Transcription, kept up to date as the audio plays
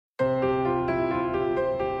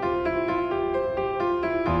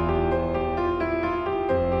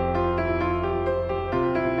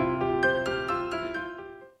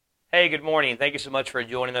Hey, good morning. Thank you so much for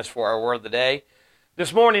joining us for our Word of the Day.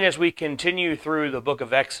 This morning, as we continue through the book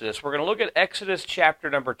of Exodus, we're going to look at Exodus chapter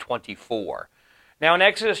number 24. Now, in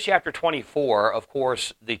Exodus chapter 24, of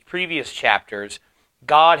course, the previous chapters,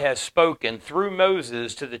 God has spoken through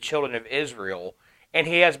Moses to the children of Israel, and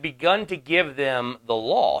he has begun to give them the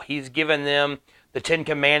law. He's given them the Ten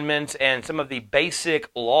Commandments and some of the basic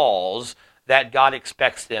laws that God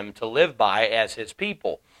expects them to live by as his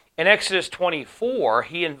people. In Exodus 24,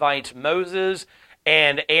 he invites Moses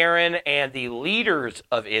and Aaron and the leaders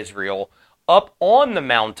of Israel up on the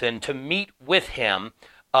mountain to meet with him,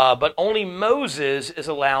 but only Moses is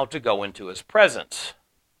allowed to go into his presence.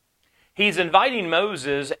 He's inviting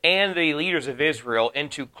Moses and the leaders of Israel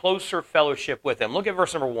into closer fellowship with him. Look at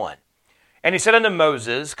verse number 1. And he said unto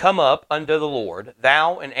Moses, Come up unto the Lord,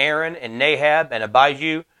 thou and Aaron and Nahab and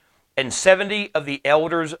Abihu, and 70 of the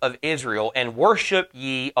elders of Israel, and worship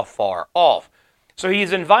ye afar off. So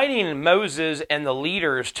he's inviting Moses and the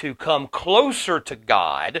leaders to come closer to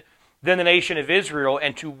God than the nation of Israel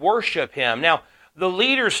and to worship him. Now, the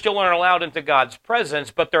leaders still aren't allowed into God's presence,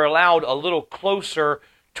 but they're allowed a little closer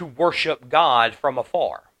to worship God from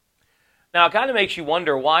afar. Now, it kind of makes you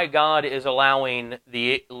wonder why God is allowing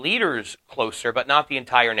the leaders closer, but not the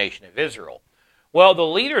entire nation of Israel. Well, the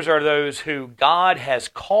leaders are those who God has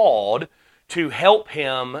called to help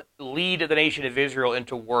him lead the nation of Israel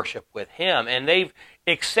into worship with him, and they've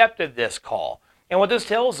accepted this call. And what this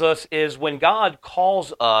tells us is when God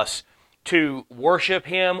calls us to worship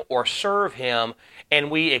him or serve him,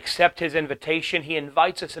 and we accept his invitation, he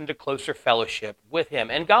invites us into closer fellowship with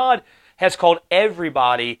him. And God has called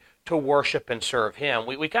everybody to worship and serve him.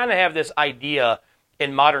 We kind of have this idea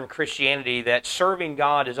in modern Christianity that serving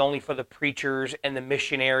God is only for the preachers and the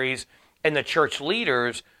missionaries and the church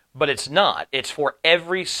leaders, but it's not. It's for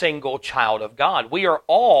every single child of God. We are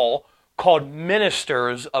all called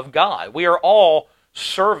ministers of God. We are all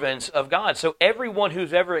servants of God. So everyone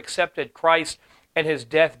who's ever accepted Christ and his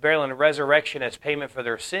death, burial, and resurrection as payment for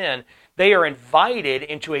their sin, they are invited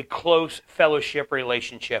into a close fellowship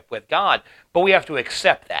relationship with God. But we have to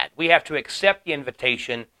accept that. We have to accept the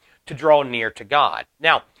invitation to draw near to God.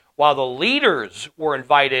 Now, while the leaders were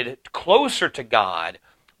invited closer to God,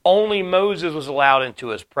 only Moses was allowed into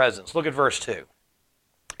his presence. Look at verse 2.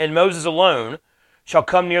 And Moses alone shall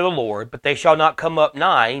come near the Lord, but they shall not come up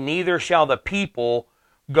nigh, neither shall the people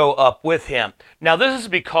go up with him. Now, this is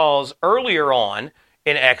because earlier on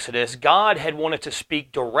in Exodus, God had wanted to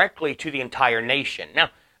speak directly to the entire nation.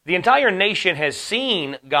 Now, the entire nation has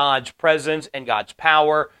seen God's presence and God's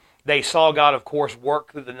power. They saw God, of course,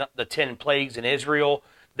 work through the 10 plagues in Israel.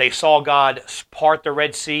 They saw God part the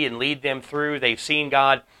Red Sea and lead them through. They've seen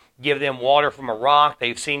God give them water from a rock.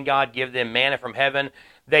 They've seen God give them manna from heaven.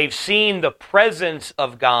 They've seen the presence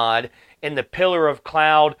of God in the pillar of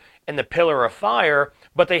cloud and the pillar of fire,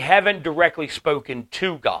 but they haven't directly spoken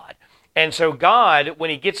to God. And so God,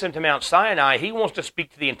 when he gets them to Mount Sinai, he wants to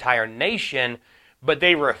speak to the entire nation, but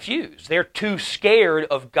they refuse. They're too scared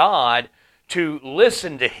of God to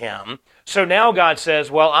listen to him. So now God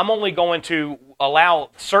says, well, I'm only going to allow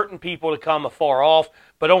certain people to come afar off,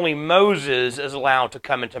 but only Moses is allowed to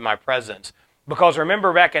come into my presence. Because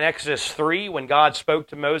remember back in Exodus 3, when God spoke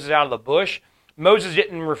to Moses out of the bush, Moses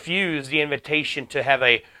didn't refuse the invitation to have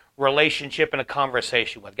a relationship and a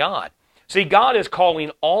conversation with God. See, God is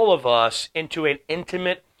calling all of us into an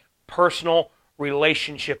intimate, personal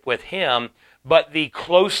relationship with him, but the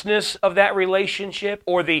closeness of that relationship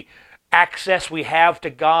or the access we have to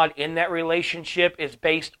God in that relationship is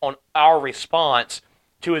based on our response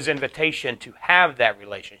to his invitation to have that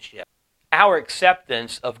relationship. Our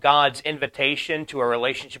acceptance of God's invitation to a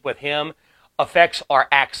relationship with him affects our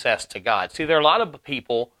access to God. See, there are a lot of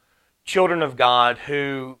people, children of God,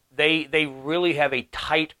 who they really have a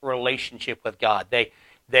tight relationship with God.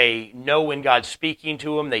 They know when God's speaking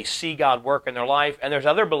to them. They see God work in their life. And there's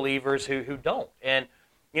other believers who don't. And,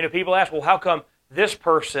 people ask, well, how come this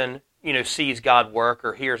person sees God work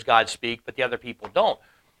or hears God speak, but the other people don't?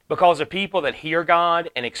 Because the people that hear God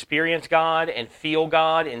and experience God and feel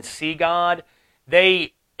God and see God,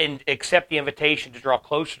 they accept the invitation to draw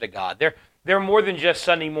closer to God. They're more than just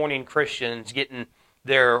Sunday morning Christians getting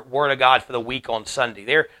their Word of God for the week on Sunday.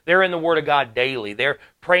 They're in the Word of God daily. They're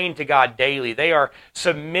praying to God daily. They are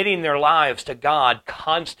submitting their lives to God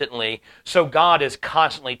constantly, so God is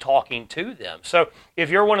constantly talking to them. So if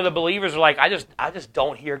you're one of the believers who are like, I just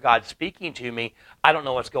don't hear God speaking to me, I don't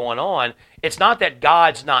know what's going on, it's not that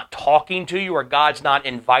God's not talking to you or God's not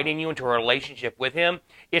inviting you into a relationship with him.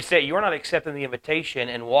 It's that you're not accepting the invitation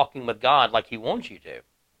and walking with God like he wants you to.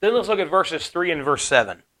 Then let's look at verses 3 and verse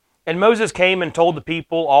 7. And Moses came and told the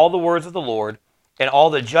people all the words of the Lord, and all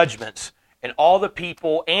the judgments. And all the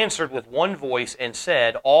people answered with one voice and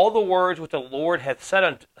said, all the words which the Lord hath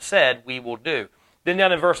said we will do. Then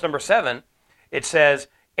down in verse number 7, it says,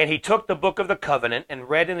 and he took the book of the covenant and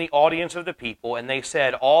read in the audience of the people, and they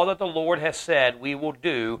said, all that the Lord has said we will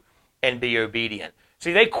do, and be obedient.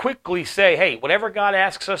 See, they quickly say, hey, whatever God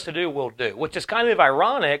asks us to do, we'll do, which is kind of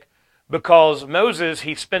ironic because Moses,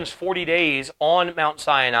 he spends 40 days on Mount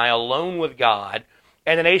Sinai alone with God,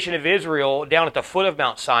 and the nation of Israel down at the foot of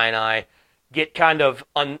Mount Sinai get kind of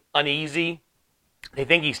uneasy. They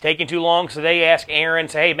think he's taking too long, so they ask Aaron,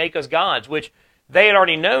 say, hey, make us gods, which they had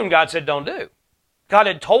already known God said don't do. God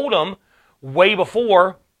had told them way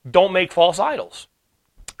before, don't make false idols.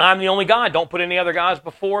 I'm the only God. Don't put any other gods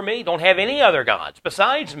before me. Don't have any other gods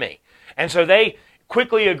besides me. And so they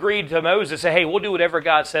quickly agreed to Moses, say, hey, we'll do whatever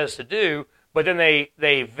God says to do. But then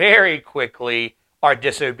they very quickly are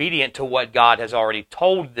disobedient to what God has already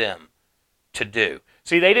told them to do.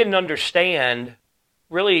 See, they didn't understand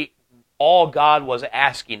really all God was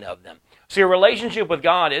asking of them. See, a relationship with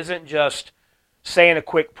God isn't just saying a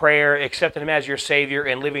quick prayer, accepting Him as your Savior,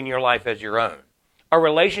 and living your life as your own. A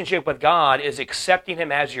relationship with God is accepting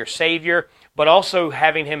Him as your Savior, but also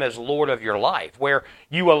having Him as Lord of your life, where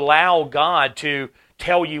you allow God to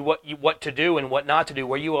tell you what to do and what not to do,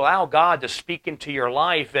 where you allow God to speak into your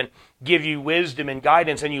life and give you wisdom and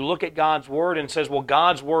guidance, and you look at God's Word and says, well,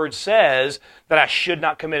 God's Word says that I should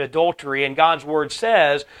not commit adultery, and God's Word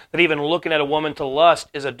says that even looking at a woman to lust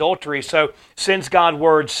is adultery, so since God's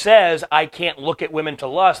Word says I can't look at women to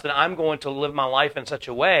lust, then I'm going to live my life in such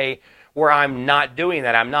a way where I'm not doing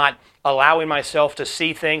that. I'm not allowing myself to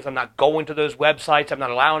see things. I'm not going to those websites. I'm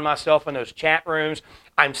not allowing myself in those chat rooms.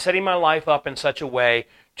 I'm setting my life up in such a way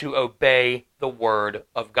to obey the Word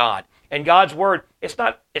of God. And God's Word, it's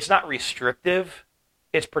not restrictive,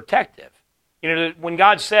 it's protective. You know, when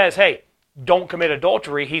God says, hey, don't commit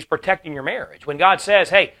adultery, He's protecting your marriage. When God says,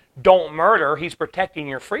 hey, don't murder, He's protecting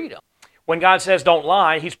your freedom. When God says don't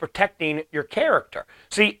lie, He's protecting your character.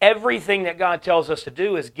 See, everything that God tells us to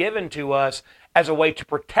do is given to us as a way to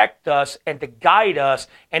protect us and to guide us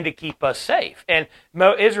and to keep us safe. And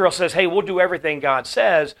Israel says, hey, we'll do everything God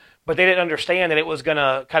says, but they didn't understand that it was going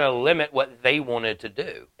to kind of limit what they wanted to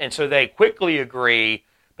do. And so they quickly agree,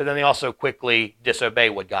 but then they also quickly disobey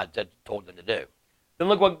what God told them to do. Then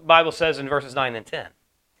look what the Bible says in verses 9 and 10.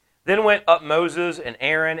 Then went up Moses and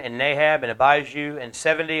Aaron and Nahab and Abihu and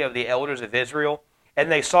 70 of the elders of Israel,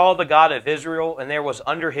 and they saw the God of Israel, and there was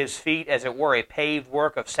under his feet as it were a paved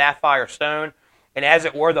work of sapphire stone, and as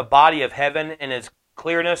it were the body of heaven in its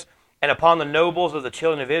clearness, and upon the nobles of the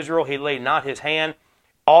children of Israel he laid not his hand.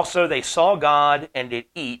 Also they saw God and did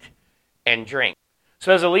eat and drink.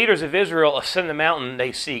 So as the leaders of Israel ascend the mountain,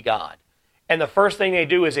 they see God. And the first thing they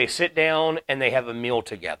do is they sit down and they have a meal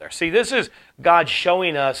together. See, this is God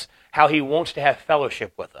showing us how He wants to have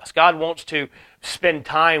fellowship with us. God wants to spend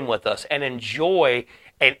time with us and enjoy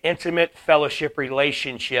an intimate fellowship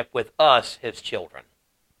relationship with us, His children.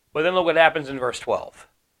 But then look what happens in verse 12.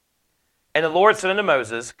 And the Lord said unto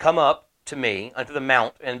Moses, come up to me unto the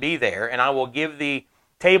mount and be there, and I will give thee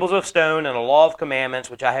tables of stone and a law of commandments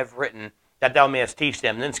which I have written, that thou mayest teach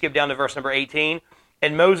them. And then skip down to verse number 18.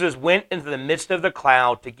 And Moses went into the midst of the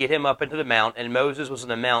cloud to get him up into the mount, and Moses was in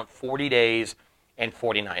the mount 40 days and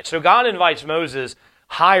 40 nights. So God invites Moses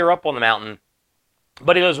higher up on the mountain,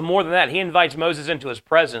 but He does more than that. He invites Moses into His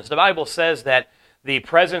presence. The Bible says that the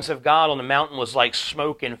presence of God on the mountain was like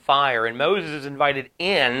smoke and fire, and Moses is invited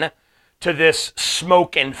in to this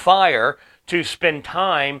smoke and fire to spend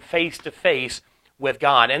time face to face with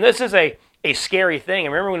God. And this is a scary thing.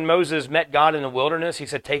 And remember when Moses met God in the wilderness, He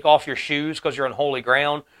said, take off your shoes because you're on holy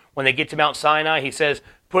ground. When they get to Mount Sinai, He says,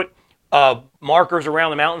 put markers around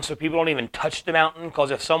the mountain so people don't even touch the mountain,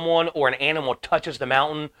 because if someone or an animal touches the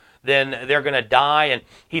mountain, then they're going to die. And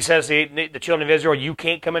He says to the children of Israel, you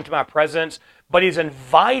can't come into my presence. But He's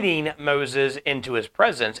inviting Moses into His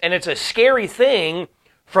presence. And it's a scary thing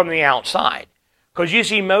from the outside, because you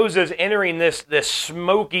see Moses entering this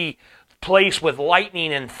smoky place with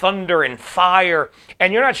lightning and thunder and fire,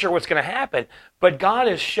 and you're not sure what's going to happen. But God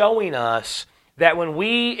is showing us that when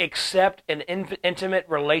we accept an intimate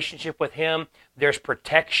relationship with Him, there's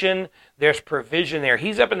protection, there's provision there.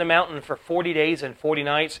 He's up in the mountain for 40 days and 40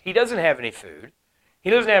 nights. He doesn't have any food. He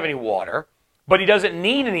doesn't have any water, but he doesn't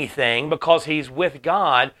need anything because he's with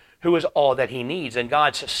God, who is all that he needs. And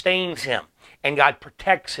God sustains him, and God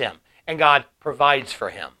protects him, and God provides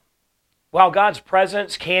for him. While God's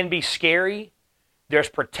presence can be scary, there's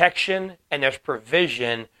protection and there's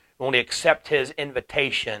provision when we accept His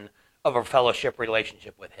invitation of a fellowship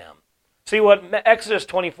relationship with Him. See, what Exodus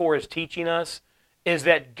 24 is teaching us is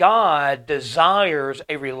that God desires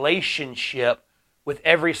a relationship with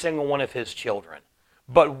every single one of his children.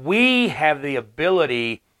 But we have the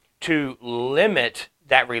ability to limit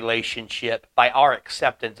that relationship by our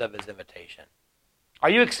acceptance of his invitation. Are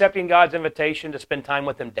you accepting God's invitation to spend time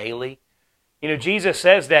with him daily? You know, Jesus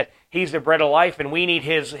says that he's the bread of life and we need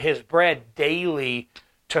his bread daily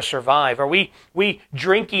to survive. Are we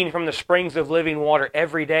drinking from the springs of living water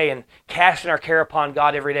every day and casting our care upon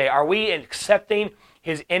God every day? Are we accepting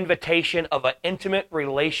his invitation of an intimate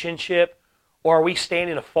relationship, or are we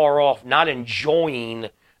standing afar off, not enjoying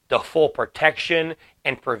the full protection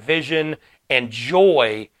and provision and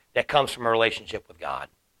joy that comes from a relationship with God?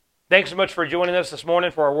 Thanks so much for joining us this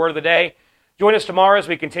morning for our Word of the Day. Join us tomorrow as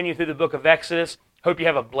we continue through the book of Exodus. Hope you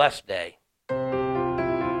have a blessed day.